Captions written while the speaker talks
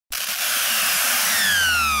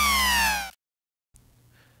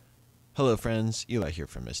Hello friends, Eli here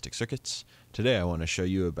from Mystic Circuits. Today I want to show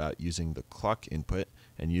you about using the clock input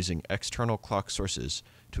and using external clock sources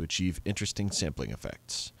to achieve interesting sampling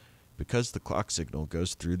effects. Because the clock signal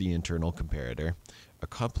goes through the internal comparator, a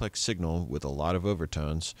complex signal with a lot of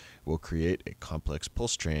overtones will create a complex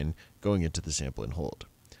pulse train going into the sample and hold.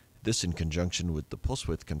 This, in conjunction with the pulse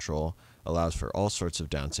width control, allows for all sorts of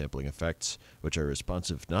downsampling effects, which are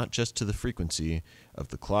responsive not just to the frequency of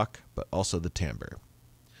the clock, but also the timbre.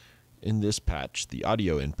 In this patch, the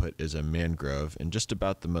audio input is a Mangrove and just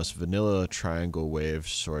about the most vanilla triangle wave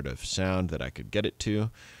sort of sound that I could get it to.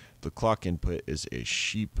 The clock input is a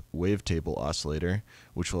sheep wavetable oscillator,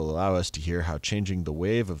 which will allow us to hear how changing the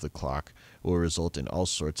wave of the clock will result in all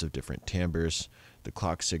sorts of different timbres. The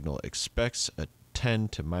clock signal expects a 10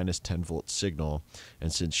 to minus 10 volt signal,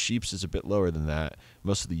 and since sheep's is a bit lower than that,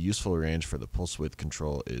 most of the useful range for the pulse width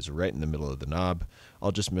control is right in the middle of the knob.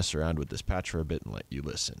 I'll just mess around with this patch for a bit and let you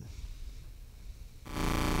listen.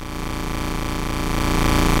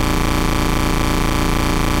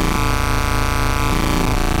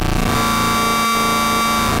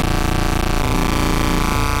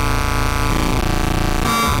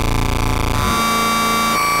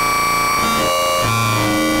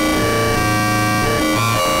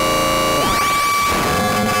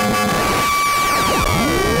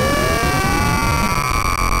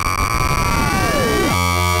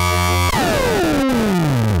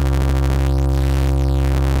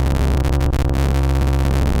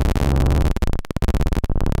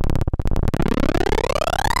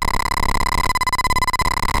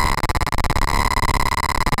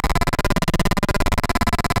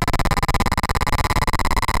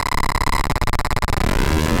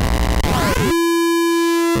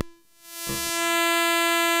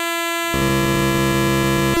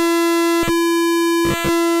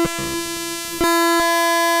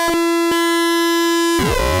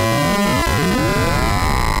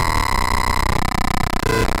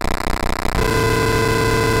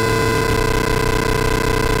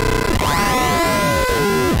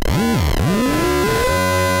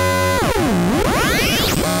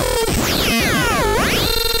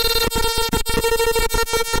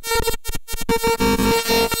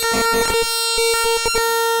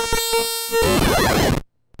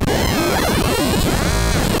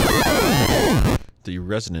 The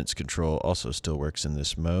resonance control also still works in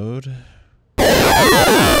this mode.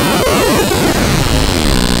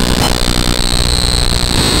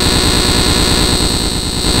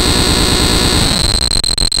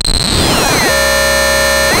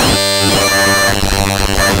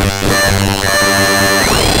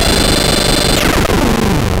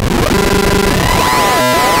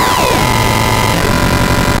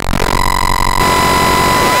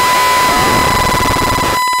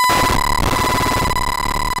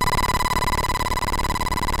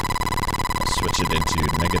 Switch it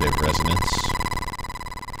into negative resonance.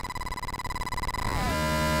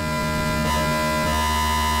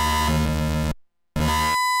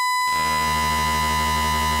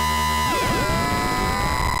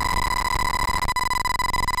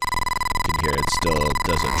 You can hear it still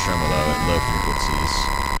does a tremolo at low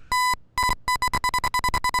frequencies.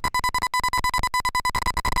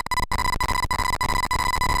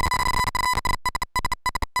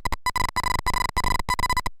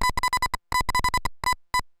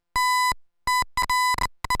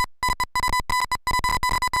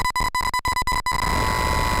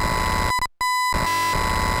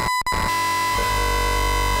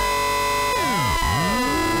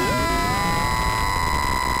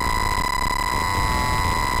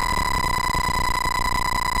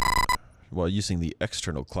 While using the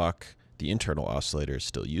external clock, the internal oscillator is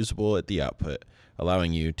still usable at the output,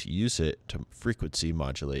 allowing you to use it to frequency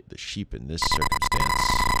modulate the sheep in this circumstance.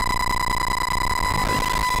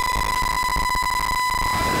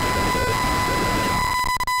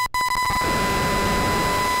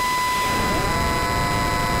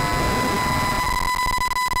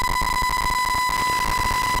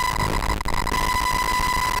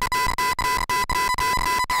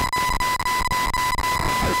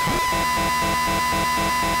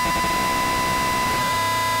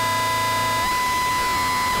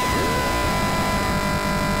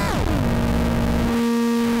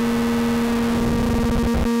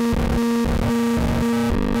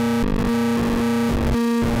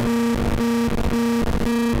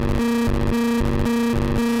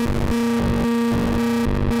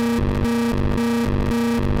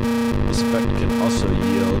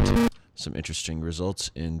 Some interesting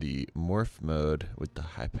results in the morph mode with the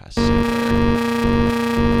high pass sampler.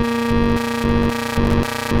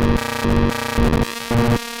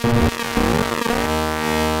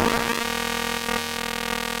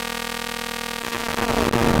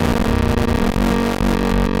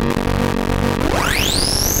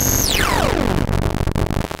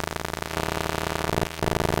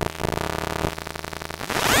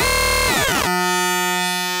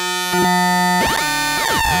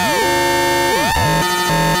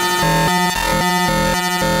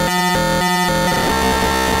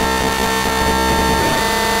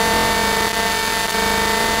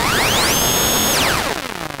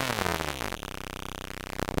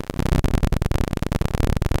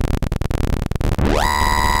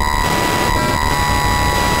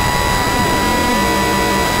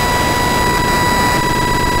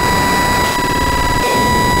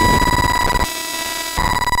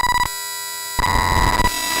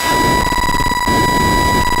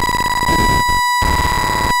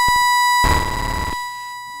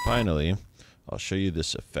 I'll show you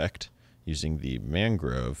this effect using the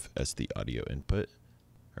Mangrove as the audio input,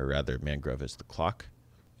 or rather Mangrove as the clock,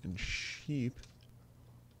 and sheep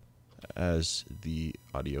as the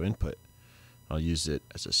audio input. I'll use it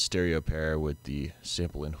as a stereo pair with the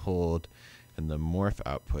sample and hold and the morph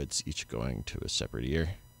outputs each going to a separate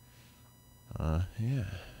ear. Yeah.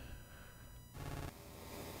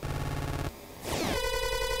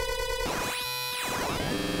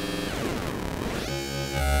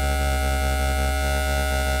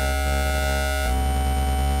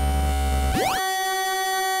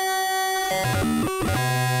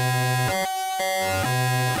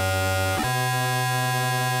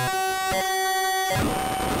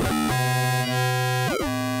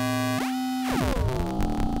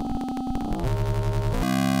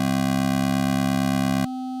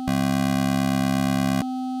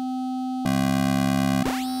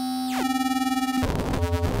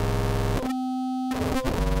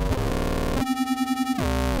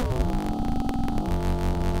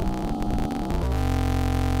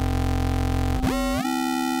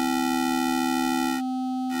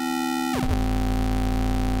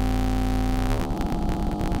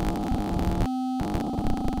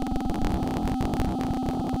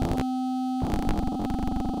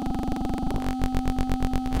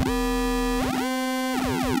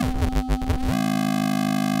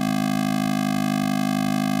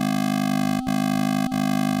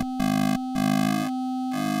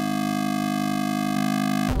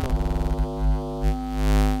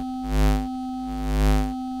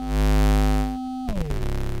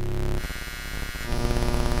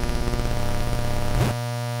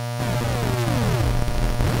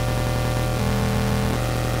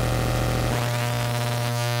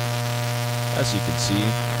 As you can see,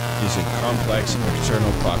 using complex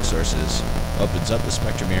external clock sources opens up the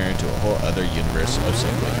Spectra Mirror to a whole other universe of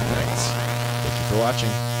sampling effects. Thank you for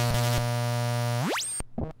watching.